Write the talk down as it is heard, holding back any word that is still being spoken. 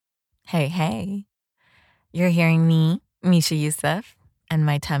Hey, hey. You're hearing me, Misha Youssef, and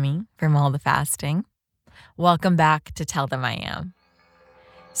my tummy from all the fasting. Welcome back to Tell Them I Am.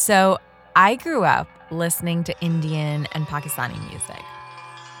 So, I grew up listening to Indian and Pakistani music.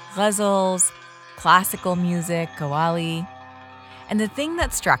 Ghazals, classical music, qawwali. And the thing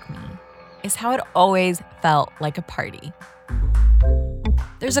that struck me is how it always felt like a party.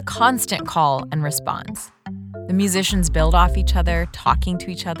 There's a constant call and response. The musicians build off each other, talking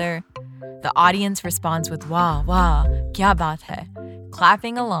to each other. The audience responds with wah, wah, kya baat hai,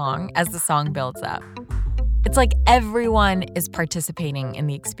 clapping along as the song builds up. It's like everyone is participating in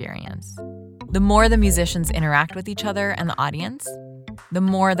the experience. The more the musicians interact with each other and the audience, the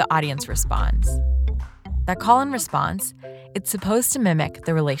more the audience responds. That call and response, it's supposed to mimic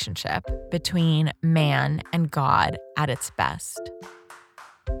the relationship between man and God at its best.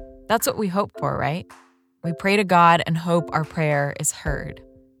 That's what we hope for, right? We pray to God and hope our prayer is heard.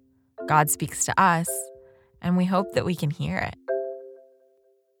 God speaks to us, and we hope that we can hear it.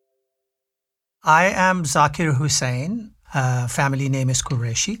 I am Zakir Hussain. Family name is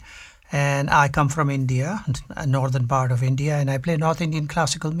Qureshi, and I come from India, a northern part of India, and I play North Indian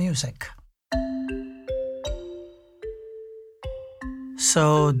classical music.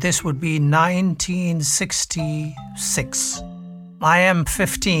 So this would be 1966. I am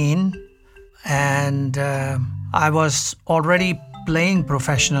 15, and I was already playing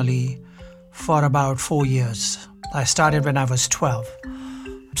professionally for about 4 years. I started when I was 12.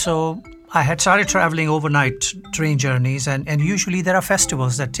 So I had started traveling overnight train journeys, and usually there are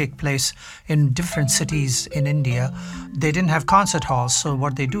festivals that take place in different cities in India. They didn't have concert halls, so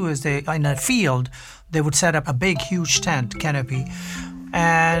what they do is in a field, they would set up a big, huge tent, canopy,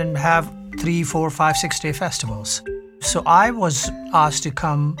 and have 3, 4, 5, 6-day festivals. So I was asked to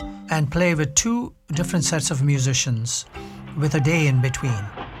come and play with 2 different sets of musicians with a day in between.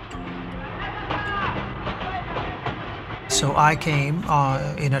 So I came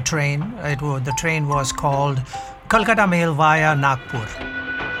in a train. The train was called Calcutta Mail via Nagpur.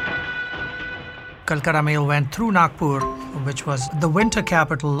 Calcutta Mail went through Nagpur, which was the winter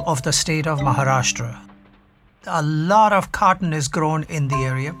capital of the state of Maharashtra. A lot of cotton is grown in the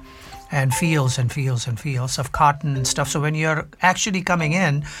area, and fields and fields and fields of cotton and stuff. So when you're actually coming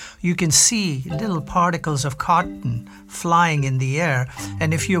in, you can see little particles of cotton flying in the air.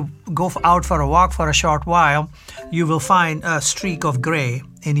 And if you go out for a walk for a short while, you will find a streak of gray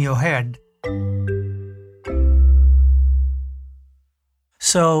in your head.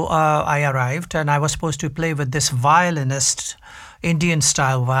 So I arrived, and I was supposed to play with this violinist,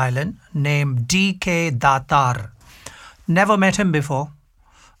 Indian-style violin, named D.K. Datar. Never met him before.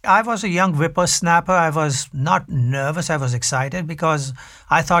 I was a young whippersnapper. I was not nervous. I was excited because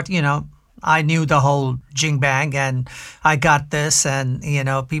I thought, I knew the whole jing bang and I got this, and,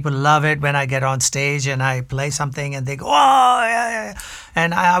 people love it when I get on stage and I play something and they go, oh, yeah.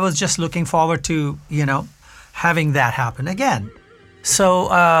 And I was just looking forward to, having that happen again. So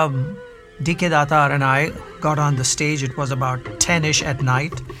D.K. Datar and I got on the stage. It was about 10-ish at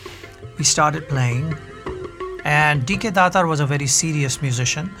night. We started playing. And D.K. Datar was a very serious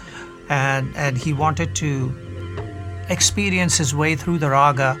musician, and he wanted to experience his way through the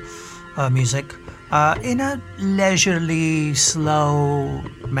raga music in a leisurely, slow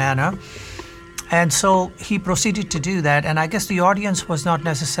manner. And so he proceeded to do that, and I guess the audience was not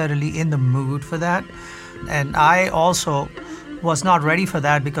necessarily in the mood for that. And I also was not ready for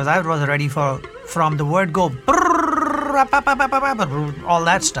that because I was ready from the word go, all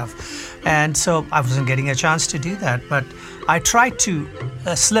that stuff. And so I wasn't getting a chance to do that, but I tried to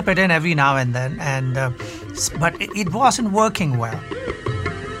slip it in every now and then, but it wasn't working well.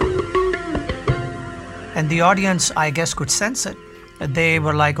 And the audience, I guess, could sense it. They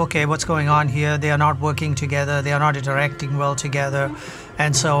were like, okay, what's going on here? They are not working together. They are not interacting well together,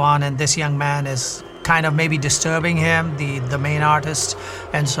 and so on. And this young man is kind of maybe disturbing him, the main artist,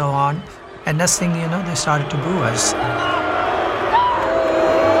 and so on. And next thing you know, they started to boo us.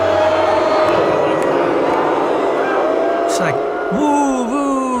 It's like, woo,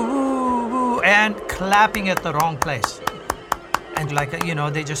 woo, woo, woo, and clapping at the wrong place. And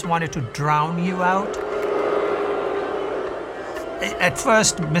they just wanted to drown you out. At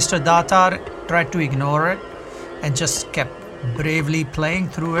first, Mr. Datar tried to ignore it and just kept bravely playing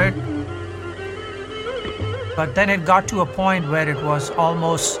through it. But then it got to a point where it was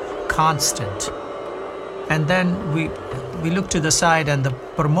almost constant. And then we looked to the side, and the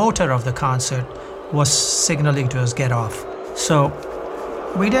promoter of the concert was signaling to us, get off. So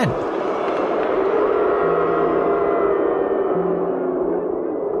we did.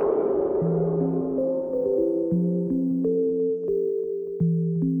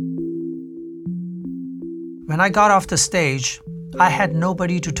 When I got off the stage, I had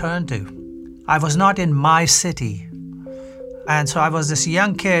nobody to turn to. I was not in my city. And so I was this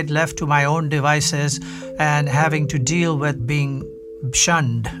young kid left to my own devices and having to deal with being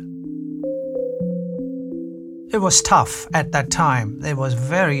shunned. It was tough at that time. It was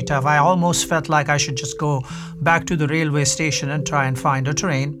very tough. I almost felt like I should just go back to the railway station and try and find a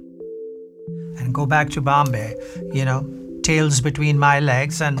train and go back to Bombay, tails between my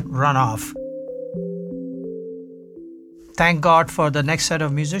legs and run off. Thank God for the next set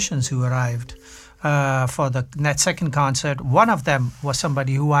of musicians who arrived for the second concert. One of them was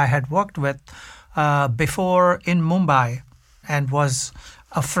somebody who I had worked with before in Mumbai and was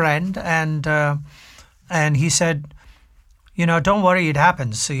a friend. And he said, don't worry, it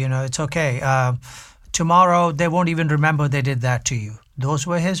happens. It's okay. Tomorrow, they won't even remember they did that to you. Those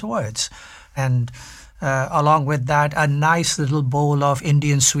were his words. And along with that, a nice little bowl of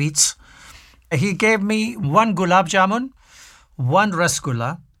Indian sweets. He gave me one gulab jamun, one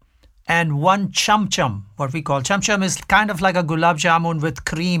rasgulla, and one chum chum. What we call chum chum is kind of like a gulab jamun with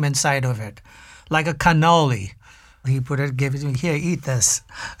cream inside of it, like a cannoli. He gave it to me, here, eat this.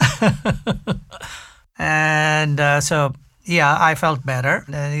 And I felt better.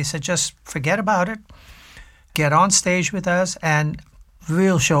 And he said, just forget about it. Get on stage with us and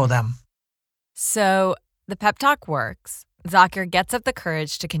we'll show them. So the pep talk works. Zakir gets up the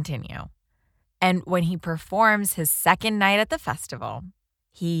courage to continue. And when he performs his second night at the festival,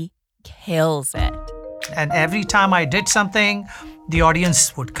 he kills it. And every time I did something, the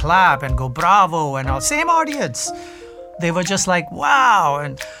audience would clap and go, bravo, and all. Same audience. They were just like, wow.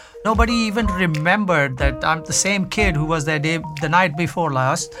 And nobody even remembered that I'm the same kid who was there the night before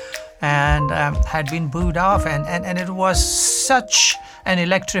last and had been booed off. And it was such an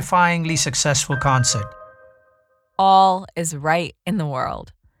electrifyingly successful concert. All is right in the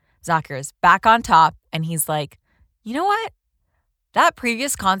world. Zakir is back on top, and he's like, you know what? That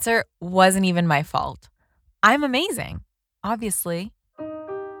previous concert wasn't even my fault. I'm amazing, obviously.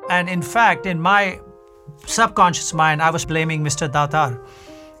 And in fact, in my subconscious mind, I was blaming Mr. Datar.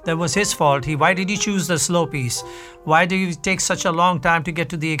 That was his fault. Why did he choose the slow piece? Why did he take such a long time to get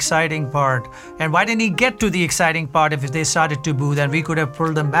to the exciting part? And why didn't he get to the exciting part if they started to boo? Then we could have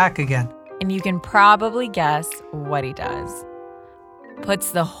pulled them back again. And you can probably guess what he does.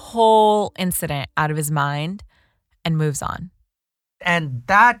 Puts the whole incident out of his mind and moves on. And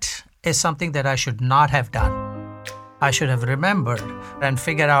that is something that I should not have done. I should have remembered and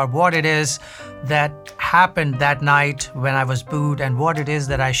figured out what it is that happened that night when I was booed and what it is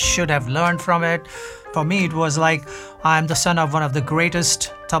that I should have learned from it. For me, it was like, I'm the son of one of the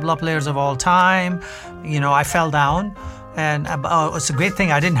greatest tabla players of all time. I fell down and it's a great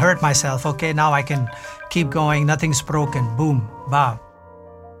thing I didn't hurt myself. Okay, now I can keep going. Nothing's broken. Boom, ba.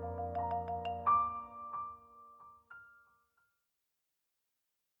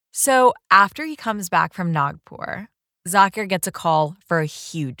 So after he comes back from Nagpur, Zakir gets a call for a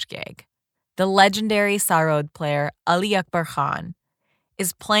huge gig. The legendary sarod player Ali Akbar Khan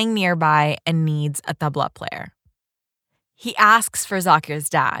is playing nearby and needs a tabla player. He asks for Zakir's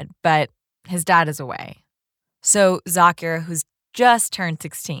dad, but his dad is away. So Zakir, who's just turned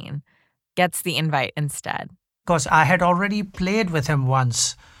 16, gets the invite instead. Because I had already played with him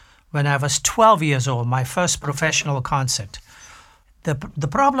once when I was 12 years old, my first professional concert. The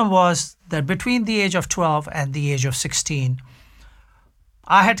problem was that between the age of 12 and the age of 16,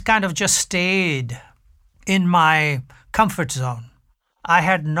 I had kind of just stayed in my comfort zone. I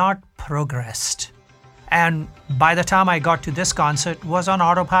had not progressed. And by the time I got to this concert, it was on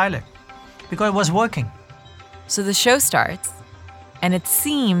autopilot because it was working. So the show starts, and it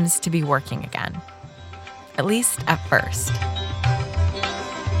seems to be working again, at least at first.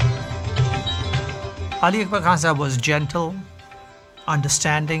 Ali Akbar Khan Sahab was gentle,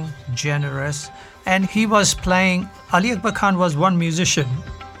 understanding, generous, and he was playing. Ali Akbar Khan was one musician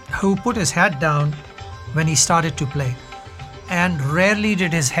who put his head down when he started to play, and rarely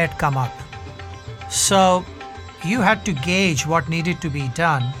did his head come up. So you had to gauge what needed to be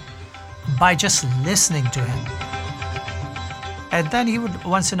done by just listening to him. And then he would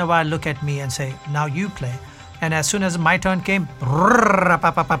once in a while look at me and say, now you play. And as soon as my turn came,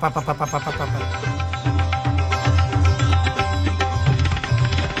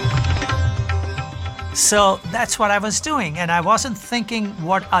 so that's what I was doing. And I wasn't thinking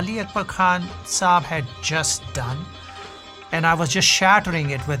what Ali Akbar Khan Saab had just done. And I was just shattering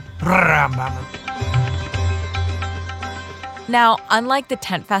it with. Now, unlike the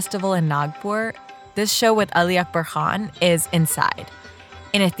tent festival in Nagpur, this show with Ali Akbar Khan is inside,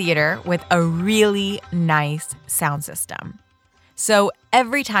 in a theater with a really nice sound system. So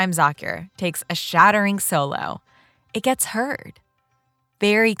every time Zakir takes a shattering solo, it gets heard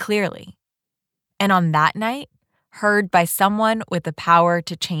very clearly. And on that night, heard by someone with the power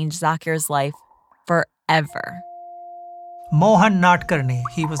to change Zakir's life forever. Mohan Nadkarni,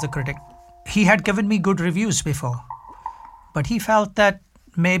 he was the critic. He had given me good reviews before, but he felt that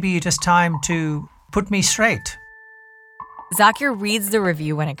maybe it is time to put me straight. Zakir reads the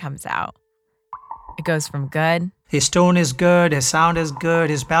review when it comes out. It goes from good, His tone is good, his sound is good,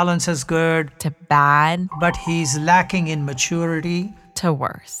 his balance is good, to bad, but he's lacking in maturity. to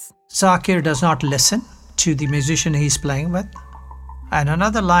worse. Zakir does not listen to the musician he's playing with. And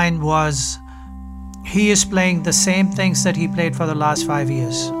another line was, he is playing the same things that he played for the last 5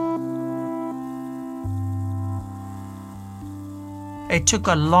 years. It took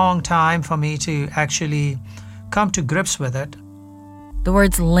a long time for me to actually come to grips with it. The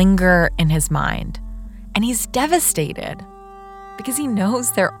words linger in his mind, and he's devastated because he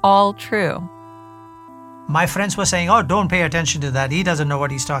knows they're all true. My friends were saying, oh, don't pay attention to that. He doesn't know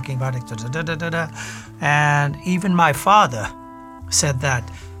what he's talking about. And even my father said that.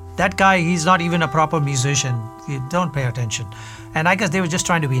 That guy, he's not even a proper musician. You don't pay attention. And I guess they were just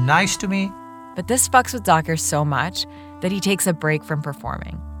trying to be nice to me. But this fucks with Zakir so much that he takes a break from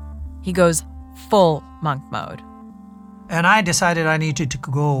performing. He goes full monk mode. And I decided I needed to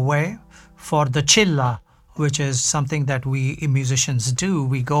go away for the chilla, which is something that we musicians do.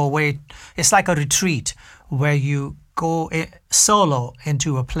 We go away. It's like a retreat where you go solo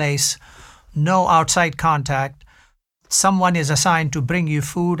into a place, no outside contact. Someone is assigned to bring you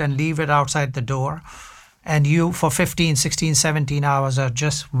food and leave it outside the door. And you, for 15, 16, 17 hours, are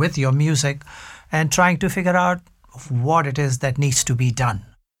just with your music and trying to figure out what it is that needs to be done.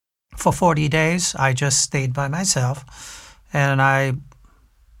 For 40 days, I just stayed by myself and I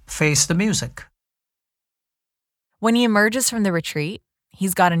faced the music. When he emerges from the retreat,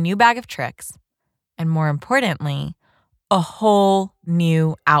 he's got a new bag of tricks, and more importantly, a whole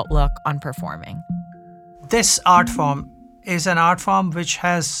new outlook on performing. This art form is an art form which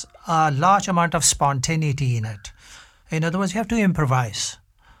has a large amount of spontaneity in it. In other words, you have to improvise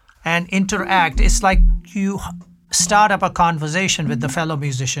and interact. It's like you start up a conversation with the fellow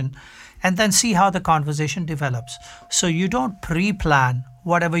musician and then see how the conversation develops. So you don't pre-plan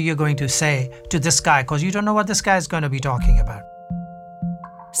whatever you're going to say to this guy because you don't know what this guy is going to be talking about.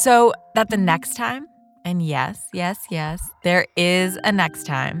 So that the next time, and yes, there is a next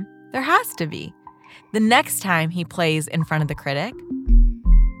time. There has to be. The next time he plays in front of the critic,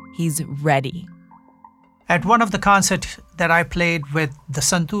 he's ready. At one of the concerts that I played with the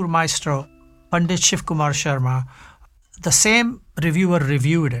Santoor maestro, Pandit Shiv Kumar Sharma, the same reviewer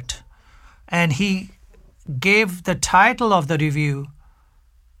reviewed it. And he gave the title of the review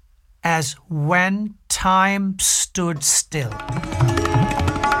as When Time Stood Still.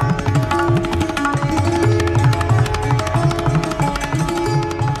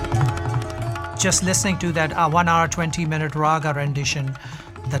 Just listening to that 1 hour, 20-minute raga rendition,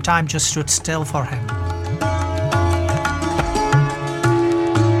 the time just stood still for him.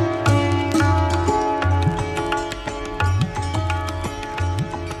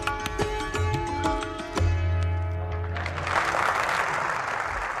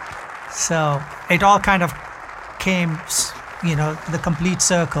 So it all kind of came, the complete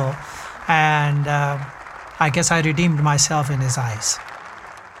circle. And I guess I redeemed myself in his eyes.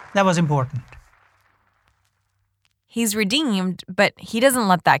 That was important. He's redeemed, but he doesn't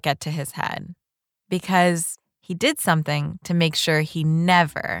let that get to his head because he did something to make sure he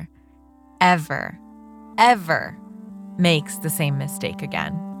never, ever, ever makes the same mistake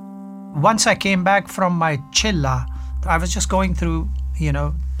again. Once I came back from my chilla, I was just going through,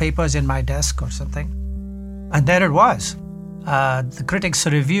 papers in my desk or something. And there it was, the critic's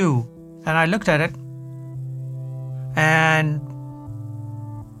review. And I looked at it and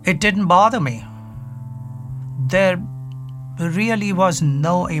it didn't bother me. There really was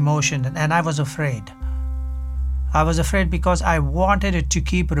no emotion, and I was afraid. I was afraid because I wanted it to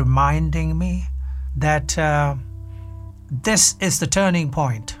keep reminding me that this is the turning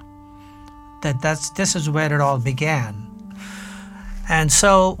point, this is where it all began. And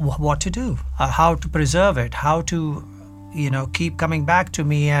so what to do, how to preserve it, how to, keep coming back to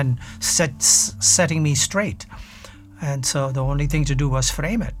me and setting me straight. And so the only thing to do was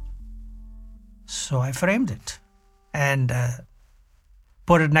frame it. So I framed it and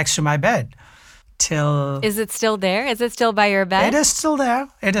put it next to my bed till... Is it still there? Is it still by your bed? It is still there.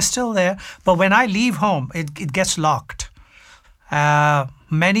 It is still there. But when I leave home, it gets locked.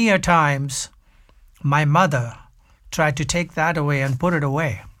 Many a times, my mother tried to take that away and put it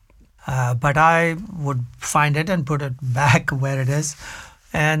away. But I would find it and put it back where it is.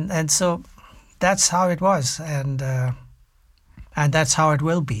 And so that's how it was. And that's how it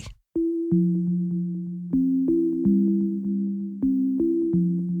will be.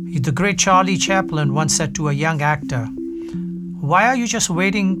 The great Charlie Chaplin once said to a young actor, "Why are you just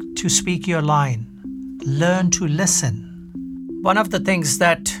waiting to speak your line? Learn to listen." One of the things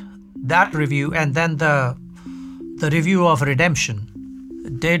that review and then the review of Redemption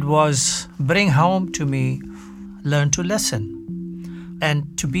did was bring home to me, learn to listen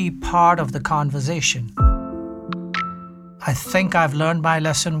and to be part of the conversation. I think I've learned my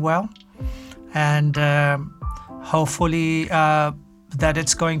lesson well, and hopefully that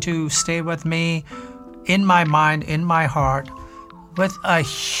it's going to stay with me in my mind, in my heart, with a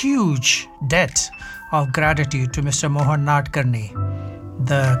huge debt of gratitude to Mr. Mohan Nadkarni,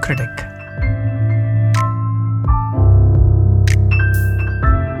 the critic.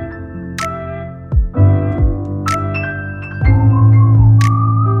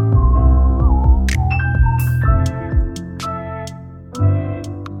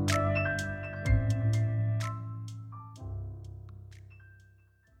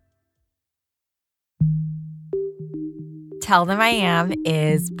 Tell Them I Am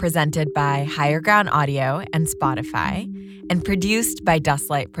is presented by Higher Ground Audio and Spotify and produced by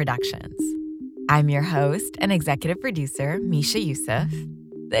Dustlight Productions. I'm your host and executive producer, Misha Yusuf.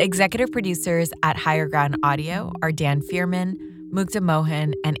 The executive producers at Higher Ground Audio are Dan Fierman, Mukta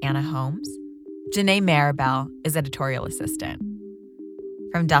Mohan, and Anna Holmes. Janae Maribel is editorial assistant.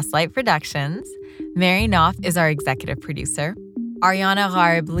 From Dustlight Productions, Mary Knopf is our executive producer. Ariana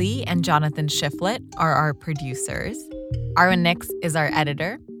Gharibli and Jonathan Shiflett are our producers. Arwen Nix is our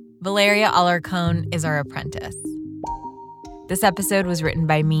editor. Valeria Alarcon is our apprentice. This episode was written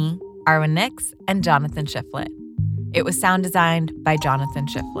by me, Arwen Nix, and Jonathan Shiflett. It was sound designed by Jonathan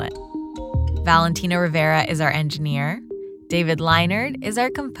Shiflett. Valentina Rivera is our engineer. David Leinard is our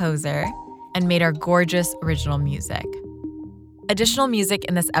composer and made our gorgeous original music. Additional music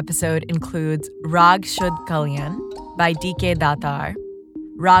in this episode includes Rag Shud Kalyan by D.K. Datar,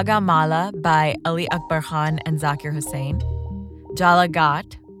 Raga Mala by Ali Akbar Khan and Zakir Hussain, Jala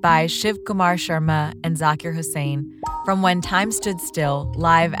Ghat by Shiv Kumar Sharma and Zakir Hussain from When Time Stood Still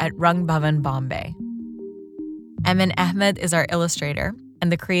live at Rang Bhavan, Bombay. Emin Ahmed is our illustrator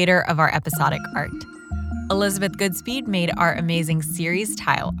and the creator of our episodic art. Elizabeth Goodspeed made our amazing series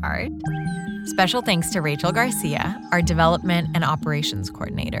tile art. Special thanks to Rachel Garcia, our development and operations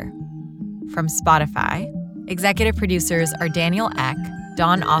coordinator. From Spotify, executive producers are Daniel Eck,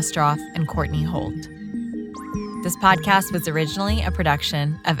 Dawn Ostroff, and Courtney Holt. This podcast was originally a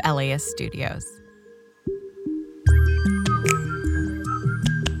production of LAist Studios.